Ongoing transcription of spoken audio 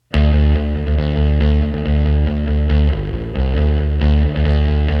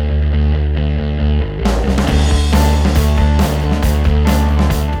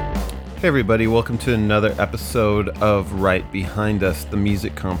Hey everybody, welcome to another episode of Right Behind Us, the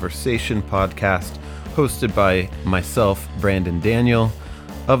music conversation podcast hosted by myself, Brandon Daniel,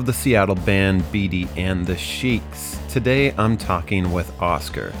 of the Seattle band Beatty and the Sheiks. Today I'm talking with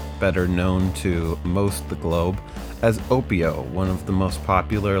Oscar, better known to most the globe as Opio, one of the most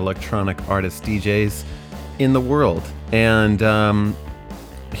popular electronic artist DJs in the world. And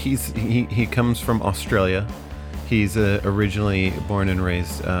he comes from Australia. He's originally born and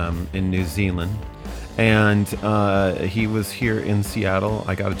raised in New Zealand, and he was here in Seattle.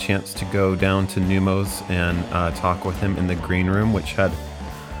 I got a chance to go down to Neumos and talk with him in the green room, which had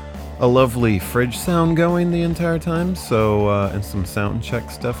a lovely fridge sound going the entire time, so and some sound check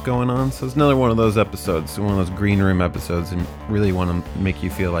stuff going on. So it's another one of those episodes, one of those green room episodes, and really want to make you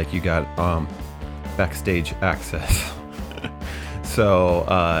feel like you got backstage access. So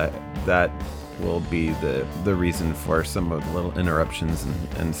that will be the reason for some of the little interruptions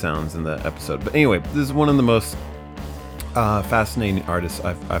and sounds in the episode. But anyway, this is one of the most fascinating artists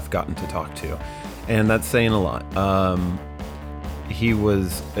I've gotten to talk to, and that's saying a lot.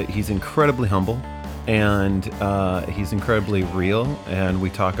 He's incredibly humble, and he's incredibly real. And we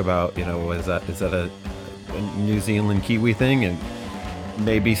talk about, is that a New Zealand Kiwi thing? And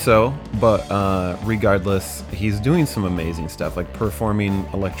maybe so, but regardless, he's doing some amazing stuff, like performing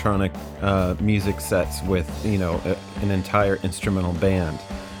electronic music sets with an entire instrumental band.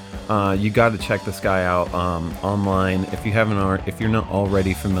 You got to check this guy out online. If you're not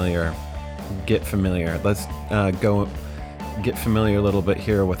already familiar, get familiar. Let's go get familiar a little bit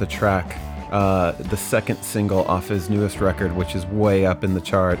here with a track, the second single off his newest record, which is way up in the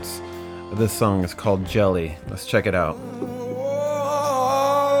charts. This song is called Jelly. Let's check it out.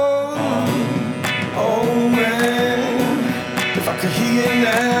 Oh man, if I could hear you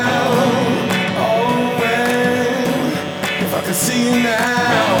now. Oh man, if I could see you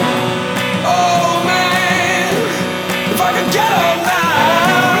now. Oh man, if I could get up now.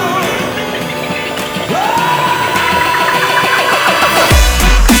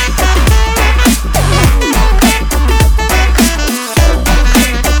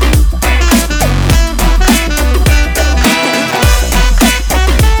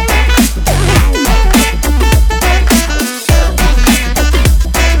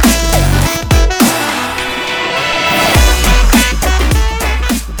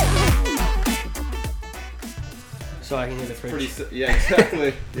 So I can hear the fridge. Yeah,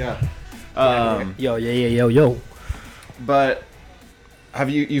 exactly. Yeah. Yo. But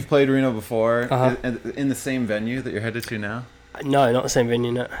you've played Reno before? Uh-huh. In the same venue that you're headed to now? No, not the same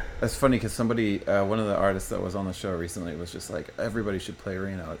venue, no. That's funny because somebody, one of the artists that was on the show recently was just like, everybody should play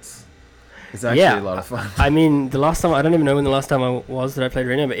Reno. It's actually a lot of fun. I mean, the last time, I don't even know when the last time I played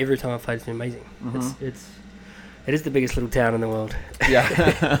Reno, but every time I've played it's been amazing. Mm-hmm. It is the biggest little town in the world. Yeah.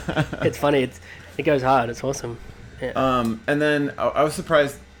 It's funny. It goes hard. It's awesome. Yeah. And then I was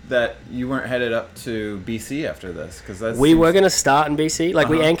surprised that you weren't headed up to BC after this, because we were going to start in BC. Like,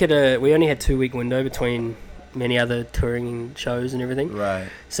 Uh-huh. we only had 2-week window between many other touring shows and everything. Right.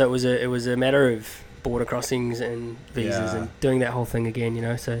 So it was a matter of border crossings and visas and doing that whole thing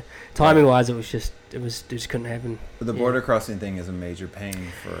again, so timing wise it just couldn't happen. But the border crossing thing is a major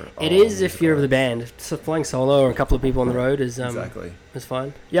pain for all it is if you're artists. the band. So flying solo or a couple of people on the road is exactly. is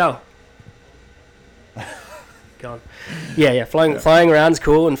fine. Yo. Gone. Yeah. Flying around's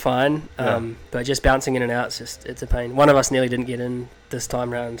cool and fine. But just bouncing in and out, it's a pain. One of us nearly didn't get in this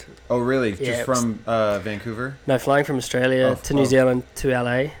time round. Oh really? Yeah, just from Vancouver? No, flying from Australia to New Zealand to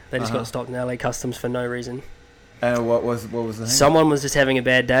LA. They just Uh-huh. got stopped in LA customs for no reason. And what was the thing? Someone was just having a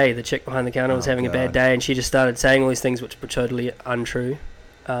bad day. The chick behind the counter was having a bad day, and she just started saying all these things which were totally untrue.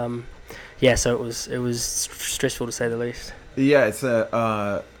 So it was stressful to say the least. Yeah, it's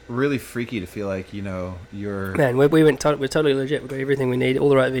really freaky to feel like you're. Man, we're totally legit. We've got everything we need, all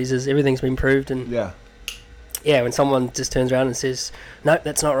the right visas, everything's been proved, and when someone just turns around and says, "No,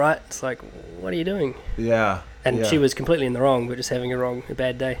 that's not right," it's like, what are you doing? Yeah. And she was completely in the wrong, but just having a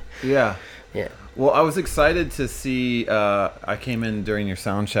bad day. Yeah. Yeah. Well, I was excited to see. I came in during your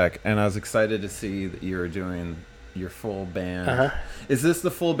sound check, and I was excited to see that you were doing your full band. Uh-huh. Is this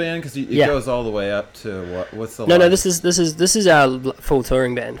the full band? Because it goes all the way up to what's the? No, this is our full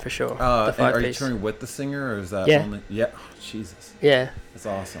touring band for sure. The are you 5-piece. touring with the singer, or is that Yeah. only? Yeah. Oh, Jesus. Yeah. That's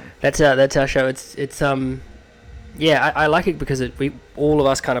awesome. That's our show. It's I like it because all of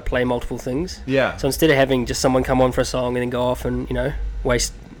us kind of play multiple things. Yeah. So instead of having just someone come on for a song and then go off and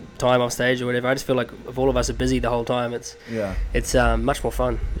waste time off stage or whatever, I just feel like if all of us are busy the whole time, it's much more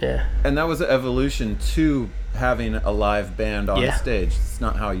fun. Yeah. And that was an evolution to having a live band on stage. It's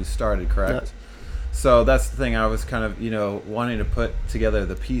not how you started, correct? So that's the thing. I was kind of, wanting to put together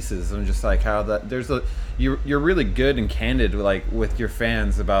the pieces. I'm just like how that you're really good and candid like with your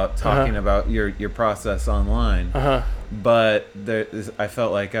fans about talking about your process online. But I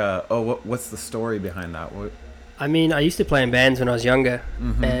felt like, what's the story behind that? I mean, I used to play in bands when I was younger,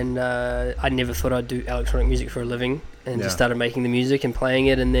 and I never thought I'd do electronic music for a living, and just started making the music and playing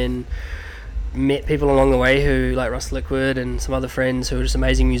it, and then met people along the way who, like Russ Liquid and some other friends who were just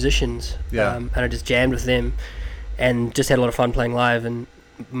amazing musicians. And I just jammed with them and just had a lot of fun playing live. And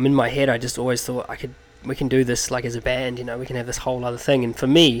in my head, I just always thought we can do this like as a band, we can have this whole other thing. And for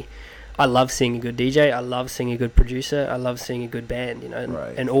me, I love seeing a good DJ, I love seeing a good producer, I love seing a good band,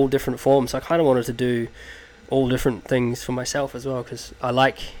 in all different forms. So I kind of wanted to do all different things for myself as well, because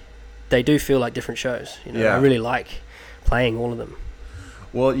they do feel like different shows. I really like playing all of them.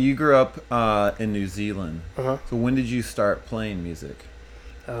 Well, you grew up in New Zealand. So when did you start playing music?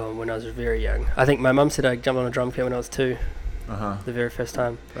 Oh, when I was very young. I think my mum said I jumped on a drum kit when I was 2. The very first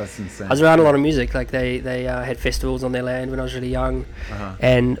time. That's insane. I was around a lot of music. Like they had festivals on their land when I was really young.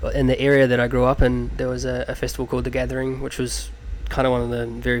 And in the area that I grew up in, there was a festival called The Gathering, which was kind of one of the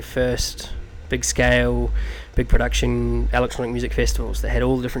very first big scale, big production electronic music festivals that had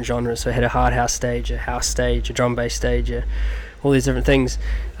all the different genres. So it had a hard house stage, a house stage, a drum bass stage, all these different things.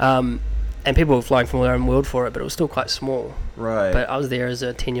 And people were flying from all around the world for it, but it was still quite small. Right. But I was there as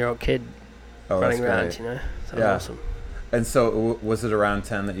a 10-year-old kid running around, So it was awesome. And so was it around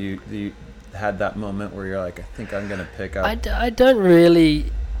 10 that you had that moment where you're like, I think I'm going to pick up? I don't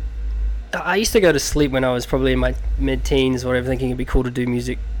really... I used to go to sleep when I was probably in my mid-teens or whatever, thinking it'd be cool to do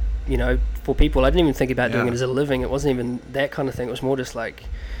music, for people. I didn't even think about doing it as a living. It wasn't even that kind of thing. It was more just like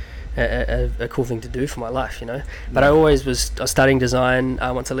a cool thing to do for my life, But I always was studying design.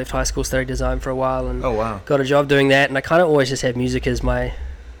 Once I left high school, studied design for a while and got a job doing that. And I kind of always just had music as my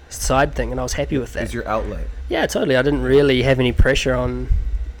side thing, and I was happy with that. As your outlet. Yeah, totally. I didn't really have any pressure on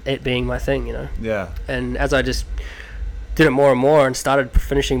it being my thing, Yeah. And as I just did it more and more and started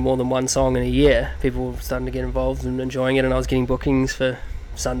finishing more than one song in a year, people were starting to get involved and enjoying it, and I was getting bookings for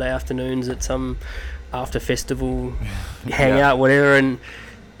Sunday afternoons at some after festival hangout, whatever, and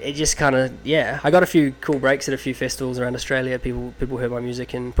it just kind of, I got a few cool breaks at a few festivals around Australia. People heard my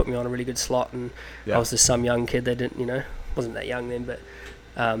music and put me on a really good slot, and I was just some young kid that didn't, wasn't that young then, but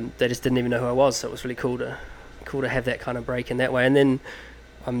they just didn't even know who I was, so it was really cool to have that kind of break in that way. And then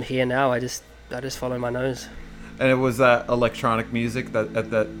I'm here now. I just follow my nose. And it was that electronic music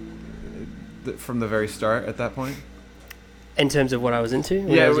that from the very start at that point? In terms of what I was into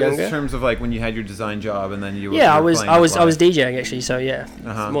when I was younger? In terms of like when you had your design job and then you were I was DJing actually, so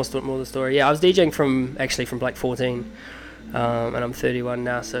more the story. I was DJing from like 14, and I'm 31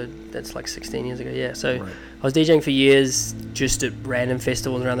 now, so that's like 16 years ago. So I was DJing for years, just at random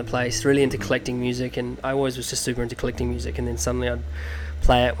festivals around the place, really into collecting music, and I always was just super into collecting music, and then suddenly I'd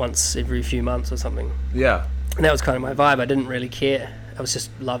play it once every few months or something. Yeah. And that was kind of my vibe. I didn't really care. I was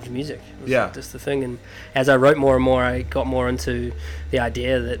just loved music. It was just the thing. And as I wrote more and more, I got more into the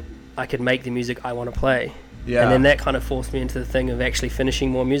idea that I could make the music I want to play. Yeah. And then that kind of forced me into the thing of actually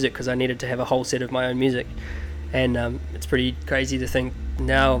finishing more music, because I needed to have a whole set of my own music. And it's pretty crazy to think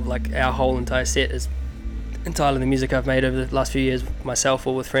now, like, our whole entire set is entirely the music I've made over the last few years, myself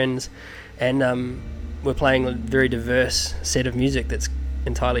or with friends. And we're playing a very diverse set of music that's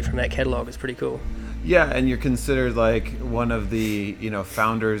entirely from that catalogue. It's pretty cool. Yeah, and you're considered like one of the,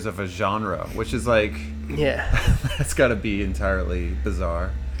 founders of a genre, which is like, that's got to be entirely bizarre.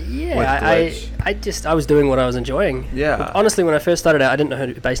 Yeah, I was doing what I was enjoying. Yeah. But honestly, when I first started out, I didn't know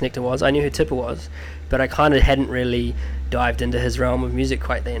who Bassnectar was. I knew who Tipper was, but I kind of hadn't really dived into his realm of music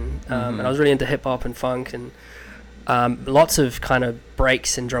quite then. And I was really into hip hop and funk and lots of kind of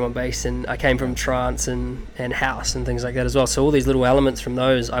breaks and drum and bass, and I came from trance and house and things like that as well. So all these little elements from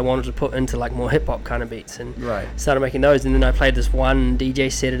those I wanted to put into like more hip hop kind of beats, and started making those. And then I played this one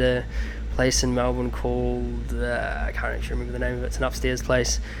DJ set at a place in Melbourne called I can't actually remember the name of it. It's an upstairs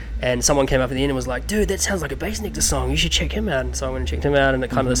place, and someone came up at the end and was like, "Dude, that sounds like a Bassnectar song. You should check him out." And so I went and checked him out, and it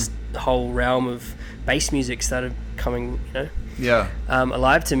kind of this whole realm of bass music started coming,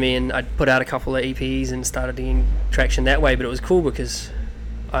 alive to me. And I put out a couple of EPs and started getting traction that way. But it was cool because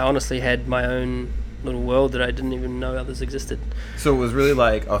I honestly had my own little world that I didn't even know others existed. So it was really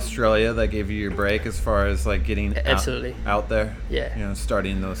like Australia that gave you your break as far as like getting out there? Yeah.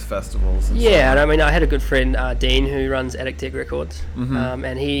 Starting those festivals. And I mean, I had a good friend, Dean, who runs Addict Tech Records,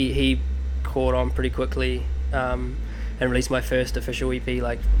 and he caught on pretty quickly and released my first official EP,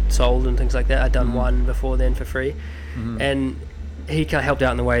 like sold and things like that. I'd done one before then for free, and he kind of helped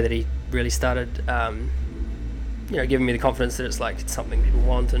out in the way that he really started giving me the confidence that it's something people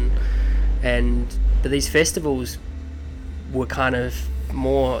want, and But these festivals were kind of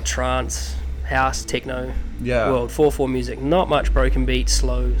more trance, house, techno world, 4/4 music, not much broken beat,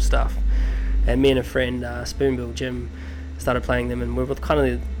 slow stuff. And me and a friend, Spoonbill Jim, started playing them, and we were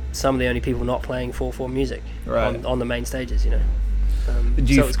kind of some of the only people not playing 4/4 music on the main stages, you know. So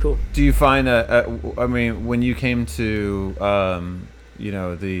it was cool. Do you find I mean, when you came to you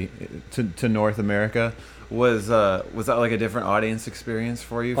know, to North America, was that like a different audience experience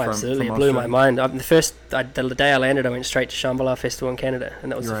for you? Absolutely, it blew my mind. The day I landed, I went straight to Shambhala Festival in Canada,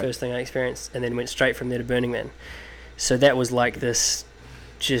 and that was the first thing I experienced, and then went straight from there to Burning Man. So that was like this,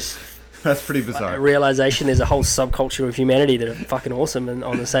 just that's pretty bizarre. Realization there's a whole subculture of humanity that are fucking awesome and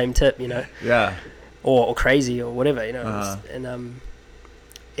on the same tip, you know. Yeah. Or crazy or whatever, you know.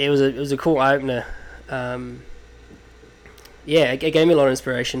 It was a cool eye opener. It gave me a lot of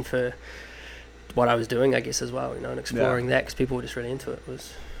inspiration for what I was doing, I guess, as well, you know, and exploring that, because people were just really into it.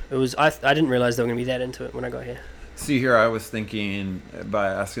 I didn't realize they were going to be that into it when I got here. See, here I was thinking, by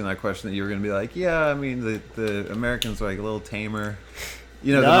asking that question, that you were going to be like, yeah, I mean, the Americans are like a little tamer.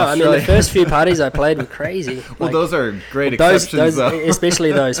 You know, no, I mean, the first few parties I played were crazy. Well, those are great exceptions, though.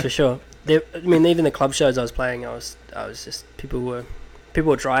 Especially those, for sure. I mean, even the club shows I was playing, I was just, people were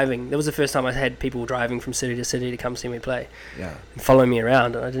driving. That was the first time I had people driving from city to city to come see me play. Yeah. And follow me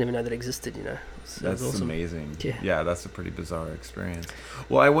around, and I didn't even know that existed, you know. That's awesome. Amazing. Yeah, that's a pretty bizarre experience.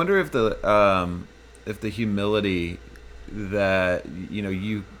 Well, I wonder if the humility that, you know,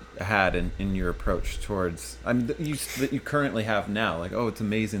 you had in your approach towards, I mean, that you currently have now, like, oh, it's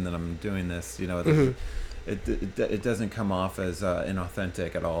amazing that I'm doing this, you know, it doesn't come off as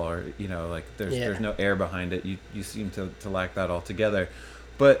inauthentic at all, or, you know, like there's no air behind it. You seem to lack that altogether.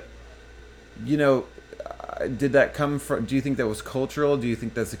 But, you know, did that come from, do you think that was cultural? Do you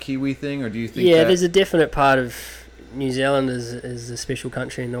think that's a Kiwi thing, or do you think there's a definite part of New Zealand is a special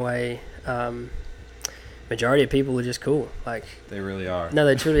country in the way majority of people are just cool. Like, they really are. No,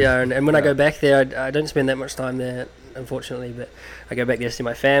 they truly are. And when I go back there, I don't spend that much time there, unfortunately, but I go back there to see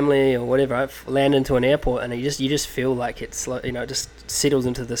my family or whatever. I land into an airport, and you just feel like it's, you know, it just settles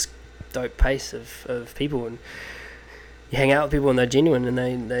into this dope pace of people, and you hang out with people and they're genuine,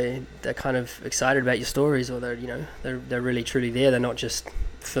 and they're kind of excited about your stories, or they're, you know, they're really truly there. They're not just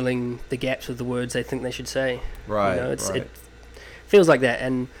filling the gaps with the words they think they should say. Right. You know, it feels like that,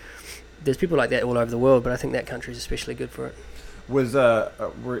 and there's people like that all over the world, but I think that country is especially good for it.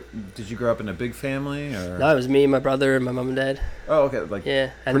 Did you grow up in a big family, or? No, it was me and my brother and my mum and dad. Oh, okay. Like,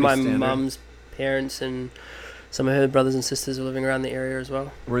 yeah, and my mum's parents and some of her brothers and sisters were living around the area as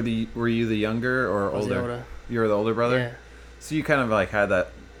well. Were you the younger or older? I was the older. You were the older brother? Yeah. So you kind of like had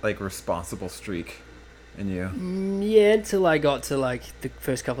that like responsible streak in you. Yeah, until I got to like the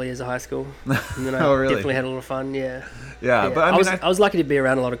first couple of years of high school, and then I definitely had a lot of fun. Yeah. But I mean, I was lucky to be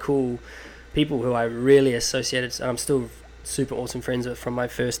around a lot of cool people who I really associated, and I'm still super awesome friends with from my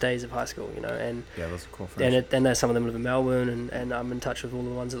first days of high school, you know. And yeah, those are cool friends. And some of them live in Melbourne, and I'm in touch with all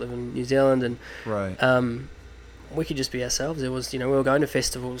the ones that live in New Zealand, and we could just be ourselves. It was, you know, we were going to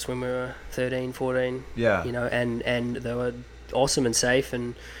festivals when we were 13, 14, you know, and they were awesome and safe,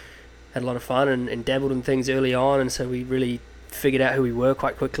 and had a lot of fun, and dabbled in things early on, and so we really figured out who we were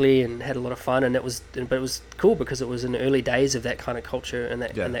quite quickly and had a lot of fun, but it was cool because it was in the early days of that kind of culture and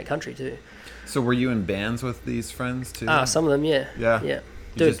that country too. So were you in bands with these friends too? Some of them, yeah.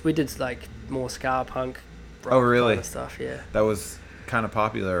 We did like more ska punk rock kind of stuff. That was kind of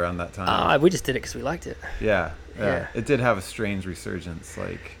popular around that time. We just did it because we liked it. Yeah. It did have a strange resurgence,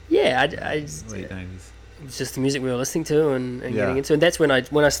 like late 90s. It's just the music we were listening to and getting into, and that's when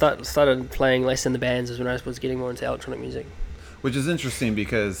I started playing less in the bands, is when I was getting more into electronic music. Which is interesting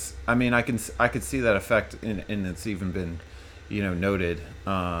because, I mean, I could see that effect, and it's even been, you know, noted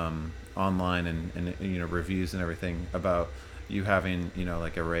online and you know, reviews and everything about you having, you know,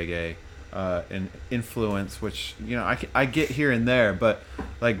 like a reggae an influence, which, you know, I get here and there, but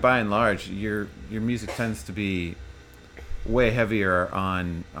like by and large, your music tends to be way heavier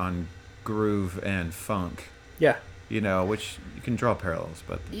on groove and funk. Yeah. You know, which you can draw parallels,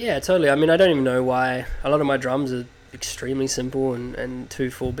 but yeah, totally. I mean, I don't even know why. A lot of my drums are extremely simple and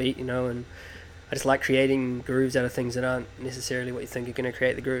 2/4 beat, you know, and I just like creating grooves out of things that aren't necessarily what you think are going to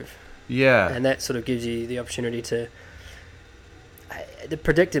create the groove. Yeah. And that sort of gives you the opportunity to the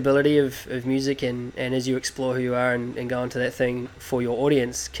predictability of music, and as you explore who you are and go into that thing for your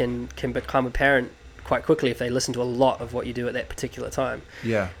audience can become apparent quite quickly if they listen to a lot of what you do at that particular time.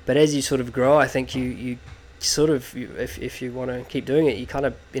 Yeah. But as you sort of grow, I think you sort of, if you want to keep doing it, you kind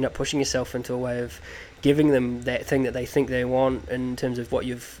of end up pushing yourself into a way of giving them that thing that they think they want in terms of what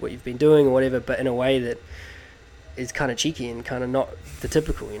you've been doing or whatever, but in a way that is kind of cheeky and kind of not the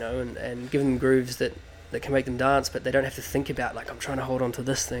typical, and give them grooves that can make them dance, but they don't have to think about like I'm trying to hold on to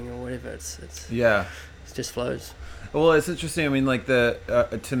this thing or whatever. It just flows. Well, it's interesting. I mean, like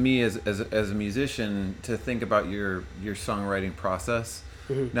to me as a musician, to think about your songwriting process.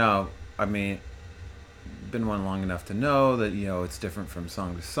 Mm-hmm. Now, I mean, been one long enough to know that it's different from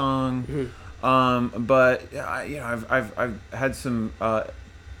song to song. Mm-hmm. But I've had some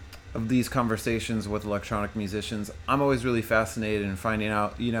of these conversations with electronic musicians. I'm always really fascinated in finding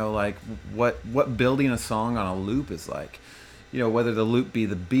out, like what building a song on a loop is like. Whether the loop be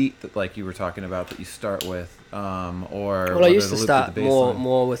the beat that, like you were talking about, that you start with, or I used to start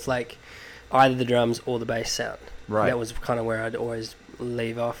more with like either the drums or the bass sound. Right. That was kind of where I'd always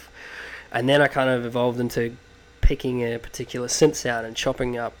leave off, and then I kind of evolved into picking a particular synth sound and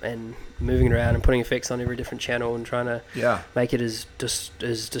chopping up and moving it around and putting effects on every different channel and trying to make it as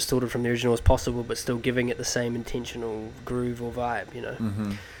distorted from the original as possible, but still giving it the same intentional groove or vibe,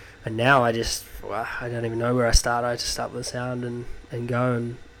 Mm-hmm. And now I don't even know where I start. I just start with the sound and go.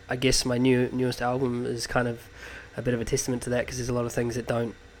 And I guess my newest album is kind of a bit of a testament to that, because there's a lot of things that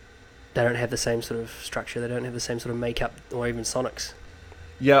don't have the same sort of structure. They don't have the same sort of makeup or even sonics.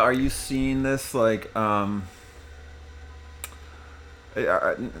 Yeah, are you seeing this like not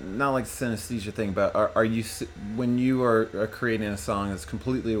like the synesthesia thing, but are you, when you are creating a song that's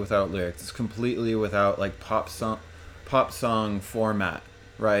completely without lyrics, it's completely without like pop song format,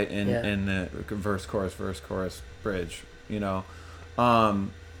 right? In the verse chorus bridge,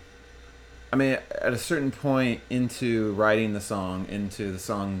 I mean, at a certain point into writing the song, into the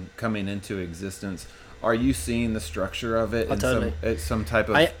song coming into existence, are you seeing the structure of it totally. some type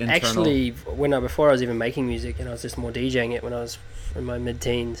of internal... Actually, before I was even making music and I was just more DJing it when I was in my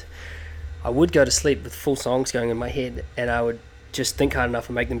mid-teens, I would go to sleep with full songs going in my head, and I would just think hard enough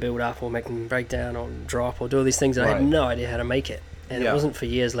and make them build up or make them break down or drop or do all these things, and I had no idea how to make it. And it wasn't for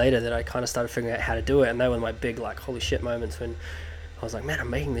years later that I kind of started figuring out how to do it, and they were my big like holy shit moments when I was like, man, I'm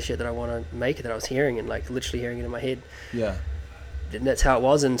making the shit that I want to make, that I was hearing and like literally hearing it in my head. Yeah. And that's how it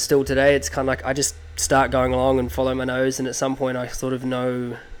was, and still today it's kind of like I just start going along and follow my nose, and at some point I sort of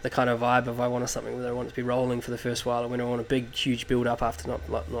know the kind of vibe of I want something where I want it to be rolling for the first while, or when I want a big huge build up after not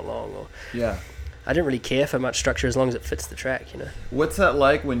long, or I don't really care for much structure as long as it fits the track, What's that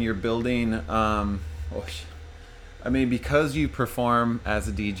like when you're building I mean, because you perform as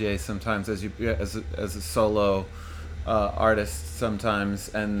a DJ sometimes, as a solo artist sometimes,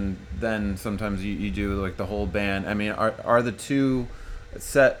 and then sometimes you do like the whole band. I mean, are the two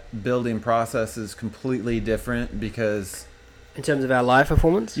set building processes completely different? Because in terms of our live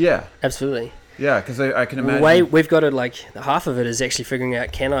performance, absolutely. Yeah, because I can imagine we've got it like half of it is actually figuring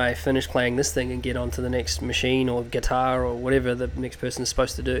out, can I finish playing this thing and get onto the next machine or guitar or whatever the next person is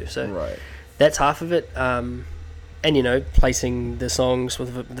supposed to do. So that's half of it. And placing the songs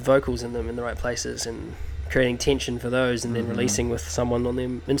with the vocals in them in the right places and creating tension for those, and then releasing with someone on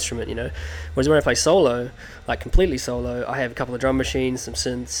the instrument, Whereas when I play solo, like completely solo, I have a couple of drum machines, some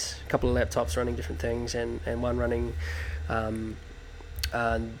synths, a couple of laptops running different things, and one running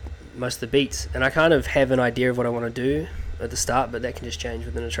most of the beats. And I kind of have an idea of what I want to do at the start, but that can just change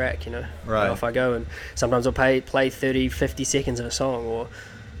within a track, Right. And off I go, and sometimes I'll play 30, 50 seconds of a song, or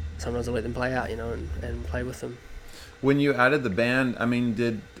sometimes I'll let them play out, and play with them. When you added the band, I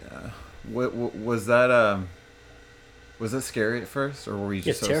mean, was that scary at first, or were you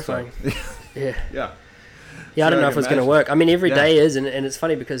just terrifying? Yeah. Yeah, I don't know if it's going to work. I mean, every day is, and it's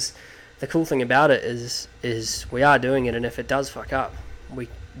funny because the cool thing about it is we are doing it, and if it does fuck up,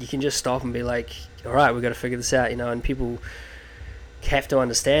 you can just stop and be like, all right, we've got to figure this out, and people have to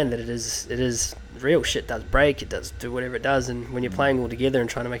understand that it is real. Shit does break, it does do whatever it does, and when you're playing all together and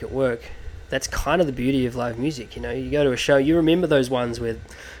trying to make it work, that's kind of the beauty of live music. You go to a show, you remember those ones where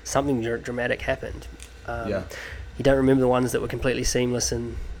something dramatic happened. You don't remember the ones that were completely seamless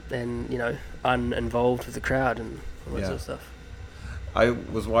and uninvolved with the crowd and all that sort of stuff. I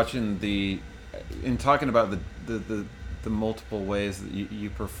was watching in talking about the multiple ways that you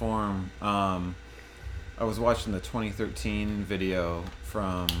perform. I was watching the 2013 video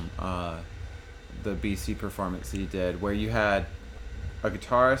from the BC performance he did, where you had a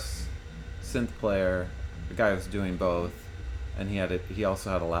guitarist, synth player, the guy was doing both, and he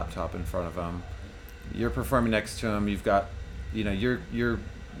also had a laptop in front of him. You're performing next to him. You've got,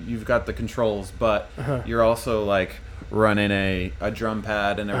 you've got the controls, but you're also like running a drum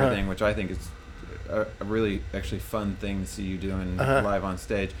pad and everything, which I think is a really actually fun thing to see you doing live on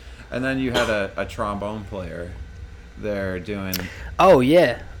stage. And then you had a trombone player there doing. Oh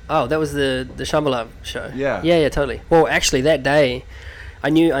yeah. Oh, that was the Shambhala show. Yeah. Yeah, totally. Well, actually, that day, I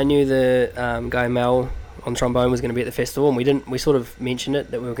knew the guy Mel on trombone was going to be at the festival, and we sort of mentioned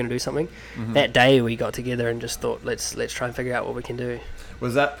it that we were going to do something. That day we got together and just thought, let's try and figure out what we can do.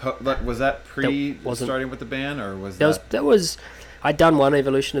 Was that pre starting with the band, or was that was I'd done one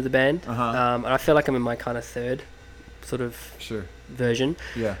evolution of the band, and I feel like I'm in my kind of third sort of version,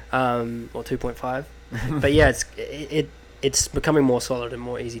 or 2.5. But yeah, it's becoming more solid and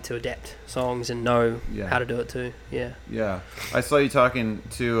more easy to adapt songs and know how to do it too. Yeah. I saw you talking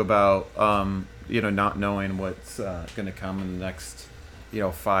too about not knowing what's going to come in the next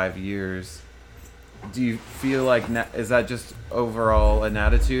 5 years. Do you feel like is that just overall an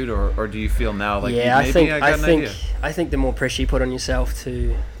attitude, or do you feel now like I think the more pressure you put on yourself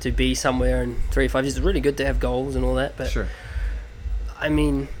to be somewhere in 3 or 5 years, it's really good to have goals and all that, but I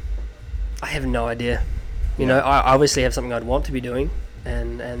mean, I have no idea. I obviously have something I'd want to be doing,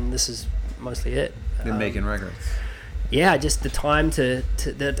 and this is mostly it. Been making records. Yeah, just the time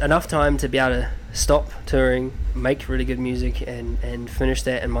enough time to be able to stop touring, make really good music, and finish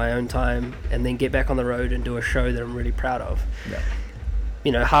that in my own time, and then get back on the road and do a show that I'm really proud of. Yeah.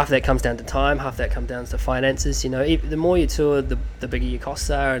 Half of that comes down to time, half of that comes down to finances. The more you tour, the bigger your costs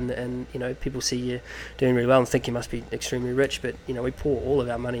are, and people see you doing really well and think you must be extremely rich, but we pour all of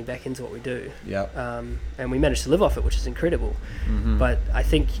our money back into what we do. And we manage to live off it, which is incredible. But I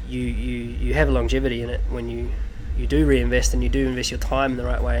think you have a longevity in it when you do reinvest, and you do invest your time in the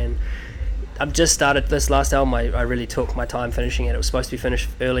right way. And I've just started this last album. I really took my time finishing it. It was supposed to be finished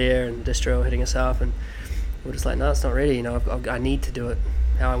earlier, and Distro hitting us up, and we're just like, no, it's not ready. I need to do it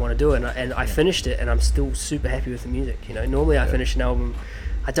how I want to do it, and I finished it, and I'm still super happy with the music. Normally I finish an album,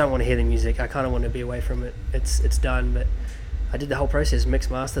 I don't want to hear the music. I kind of want to be away from it. It's done, but I did the whole process,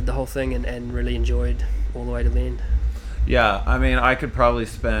 mixed, mastered the whole thing, and really enjoyed all the way to the end. Yeah, I mean, I could probably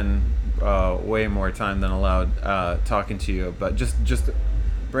spend way more time than allowed talking to you, but just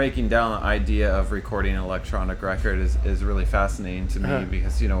breaking down the idea of recording an electronic record is really fascinating to me,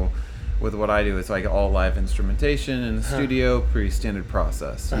 because with what I do, it's like all live instrumentation in the studio, pretty standard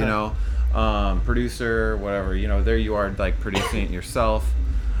process. Producer, whatever, there you are, like producing it yourself.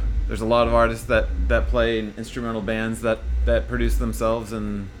 There's a lot of artists that play in instrumental bands that produce themselves,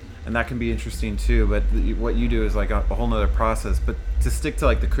 and that can be interesting too, but what you do is like a whole nother process. But to stick to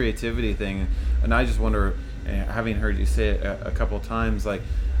like the creativity thing, and I just wonder, having heard you say it a couple of times, like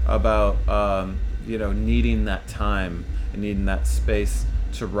about needing that time and needing that space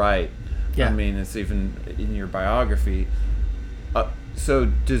to write. I mean, it's even in your biography. So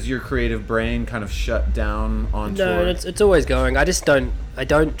does your creative brain kind of shut down on tour? No, it's always going. I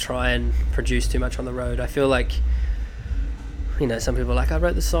don't try and produce too much on the road. I feel like some people are like, I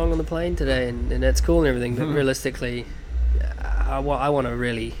wrote the song on the plane today, and that's cool and everything, but realistically, I want to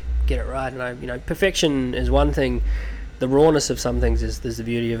really get it right. And perfection is one thing. The rawness of some things is the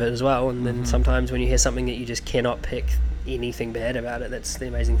beauty of it as well. And then sometimes when you hear something that you just cannot pick anything bad about it, that's the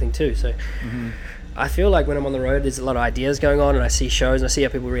amazing thing too. So I feel like when I'm on the road, there's a lot of ideas going on, and I see shows and I see how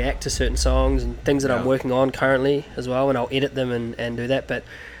people react to certain songs and things that I'm working on currently as well, and I'll edit them and do that. But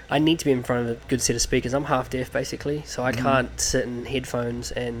I need to be in front of a good set of speakers. I'm half deaf basically, so I can't sit in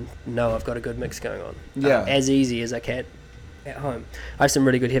headphones and know I've got a good mix going on as easy as I can at home. I have some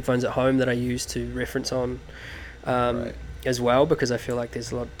really good headphones at home that I use to reference on as well, because I feel like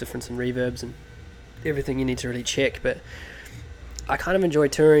there's a lot of difference in reverbs and everything you need to really check. But I kind of enjoy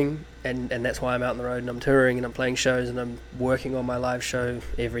touring, and that's why I'm out on the road and I'm touring and I'm playing shows and I'm working on my live show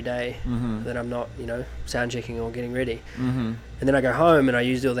every day, that I'm not sound checking or getting ready. And then I go home and I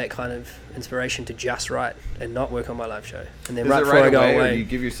use all that kind of inspiration to just write and not work on my live show. And then right before I go away, or you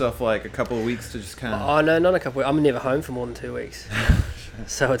give yourself like a couple of weeks to just kind of... Oh no, not a couple of weeks. I'm never home for more than 2 weeks.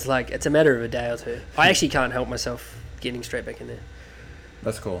 So it's like, it's a matter of a day or two. I actually can't help myself getting straight back in there.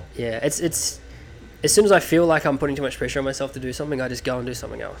 That's cool. Yeah, it's as soon as I feel like I'm putting too much pressure on myself to do something, I just go and do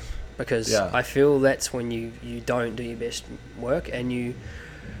something else, because I feel that's when you don't do your best work, and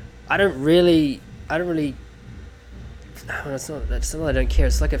I don't really it's not that I don't care.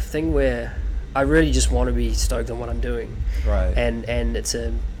 It's like a thing where I really just want to be stoked on what I'm doing, right? And it's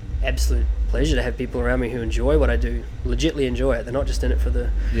an absolute pleasure to have people around me who enjoy what I do, legitly enjoy it. They're not just in it for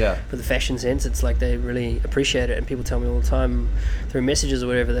the fashion sense. It's like they really appreciate it, and people tell me all the time through messages or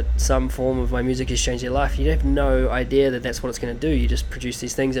whatever that some form of my music has changed their life. You have no idea that that's what it's going to do. You just produce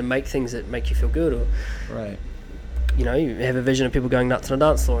these things and make things that make you feel good, or you have a vision of people going nuts on a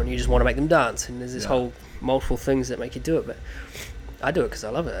dance floor and you just want to make them dance, and there's this whole multiple things that make you do it. But I do it because I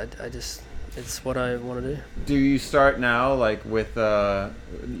love it. It's what I want to do. Do you start now, like with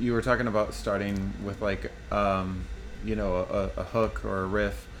you were talking about starting with like a hook or a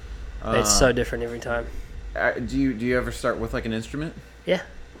riff? It's so different every time. Do you ever start with like an instrument? Yeah,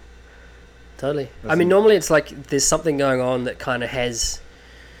 Totally. I mean, normally it's like there's something going on that kind of has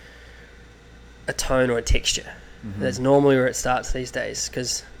a tone or a texture. That's normally where it starts these days,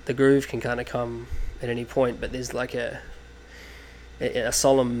 because the groove can kind of come at any point, but there's like a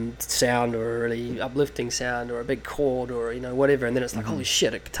solemn sound or a really uplifting sound or a big chord or, you know, whatever, and then it's like, holy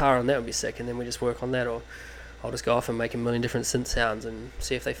shit, a guitar on that would be sick, and then we just work on that, or I'll just go off and make a million different synth sounds and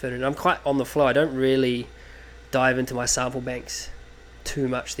see if they fit in. I'm quite on the flow. I don't really dive into my sample banks too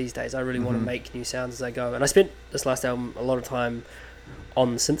much these days. I really want to make new sounds as I go, and I spent this last album a lot of time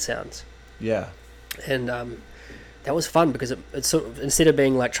on synth sounds. Yeah. And that was fun, because it sort of, instead of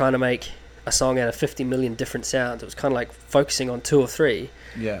being like trying to make a song out of 50 million different sounds, it was kind of like focusing on 2 or 3,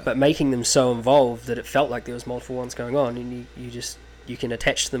 but making them so involved that it felt like there was multiple ones going on, and you can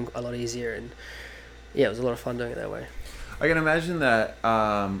attach them a lot easier. And yeah, it was a lot of fun doing it that way. I can imagine that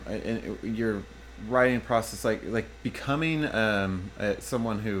in your writing process, like becoming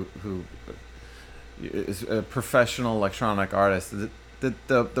someone who is a professional electronic artist,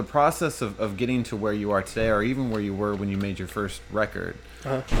 the process of getting to where you are today, or even where you were when you made your first record,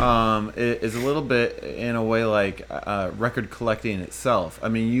 is a little bit, in a way, like record collecting itself. I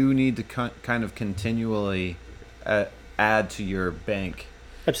mean, you need to kind of continually add to your bank,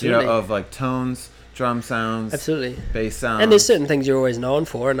 absolutely, of like tones, drum sounds, absolutely, bass sounds. And there's certain things you're always known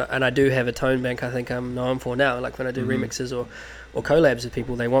for, and I do have a tone bank I think I'm known for now. Like when I do remixes or collabs with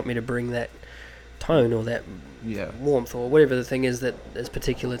people, they want me to bring that tone or that warmth or whatever the thing is that is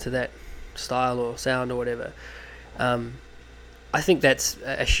particular to that style or sound or whatever. I think that's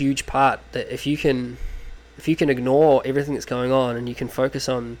a huge part, that if you can ignore everything that's going on and you can focus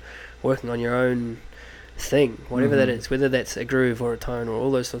on working on your own thing, whatever that is, whether that's a groove or a tone or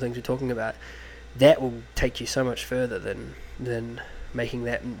all those sort of things we're talking about, that will take you so much further than making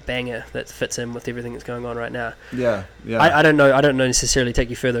that banger that fits in with everything that's going on right now. I don't know necessarily take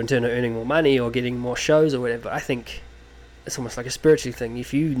you further in terms of earning more money or getting more shows or whatever, but I think it's almost like a spiritual thing.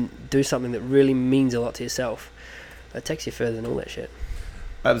 If you do something that really means a lot to yourself, it takes you further than all that shit.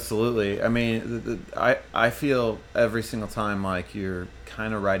 Absolutely. I mean, I feel every single time like you're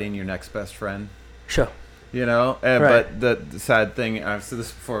kind of writing your next best friend. Sure. You know, right. But the sad thing, I've said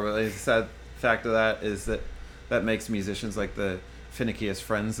this before, but the sad fact of that is that makes musicians like the finickiest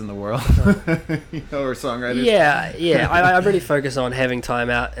friends in the world, you know, or songwriters. Yeah. I really focus on having time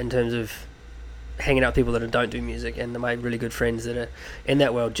out in terms of hanging out with people that don't do music, and my really good friends that are in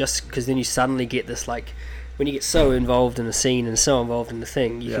that world, just because then you suddenly get this, like, when you get so involved in the scene and so involved in the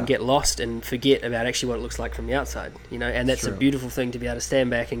thing, you can get lost and forget about actually what it looks like from the outside, you know, and that's a beautiful thing, to be able to stand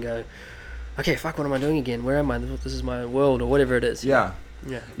back and go, okay, fuck, what am I doing again? Where am I? This is my world, or whatever it is. Yeah,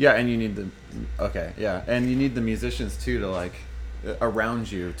 and you need and you need the musicians too to like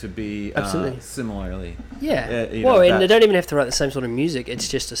around you to be similarly. And they don't even have to write the same sort of music. It's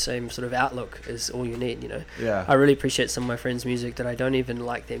just the same sort of outlook is all you need, you know. I really appreciate some of my friends' music that I don't even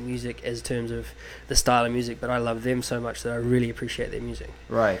like their music as terms of the style of music, but I love them so much that I really appreciate their music.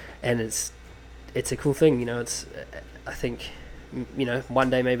 Right. And it's a cool thing, you know. It's I think, you know,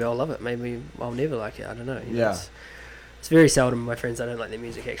 one day maybe I'll love it, maybe I'll never like it, I don't know, you know, it's very seldom my friends I don't like their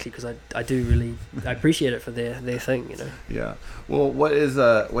music, actually, because I do really I appreciate it for their thing, you know. Yeah. Well, what's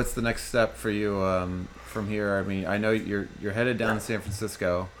the next step for you from here? I mean, I know you're headed down to San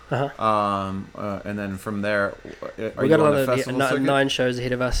Francisco, and then from there, we got another 9 shows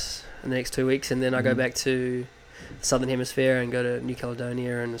ahead of us in the next 2 weeks, and then I go back to the Southern Hemisphere and go to New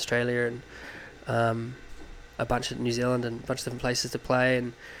Caledonia and Australia and a bunch of New Zealand and a bunch of different places to play,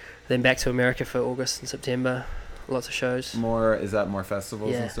 and then back to America for August and September. Lots of shows. Is that more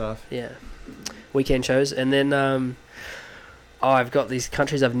festivals and stuff? Yeah. Weekend shows. And then I've got these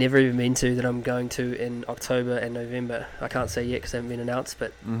countries I've never even been to that I'm going to in October and November. I can't say yet because they haven't been announced,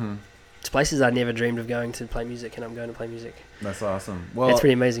 but it's places I never dreamed of going to play music, and I'm going to play music. That's awesome. Well, it's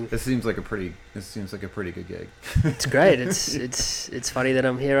pretty amazing. It seems like a pretty good gig. It's great. It's funny that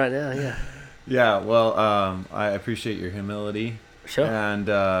I'm here right now. Yeah. Yeah. Well, I appreciate your humility. Sure. And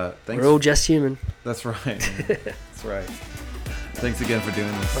thanks. We're all just human. That's right. That's right. Thanks again for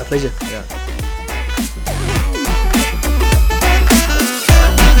doing this. My pleasure. Yeah.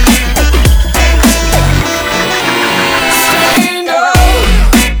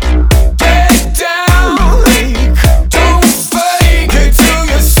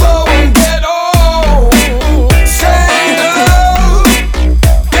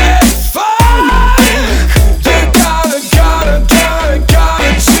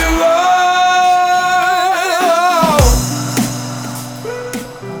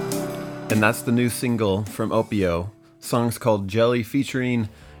 And that's the new single from Opio. Song's called Jelly, featuring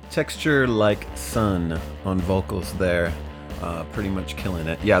Texture Like Sun on vocals there. pretty much killing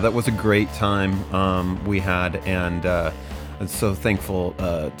it. Yeah, that was a great time we had, and I'm so thankful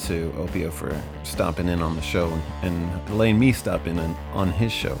to Opio for stopping in on the show and letting me stop in on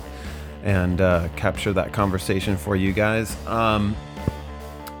his show and capture that conversation for you guys.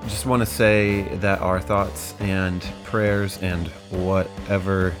 Just want to say that our thoughts and prayers and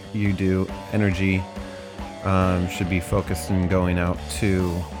whatever you do, energy, should be focused in going out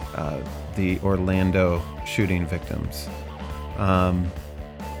to the Orlando shooting victims. I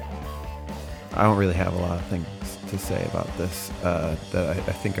don't really have a lot of things to say about this that I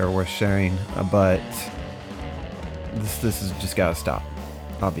think are worth sharing, but this has just got to stop,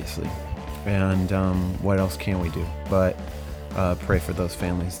 obviously. And what else can we do but pray for those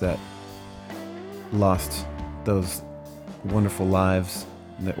families that lost those wonderful lives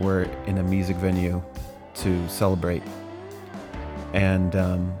that were in a music venue to celebrate. And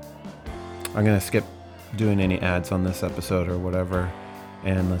I'm going to skip doing any ads on this episode or whatever,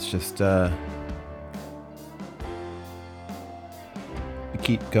 and let's just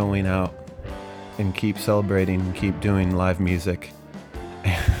keep going out and keep celebrating and keep doing live music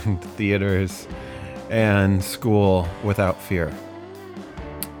and theaters and school without fear.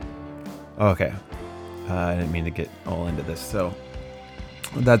 Okay, I didn't mean to get all into this, so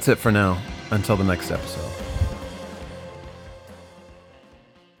that's it for now. Until the next episode.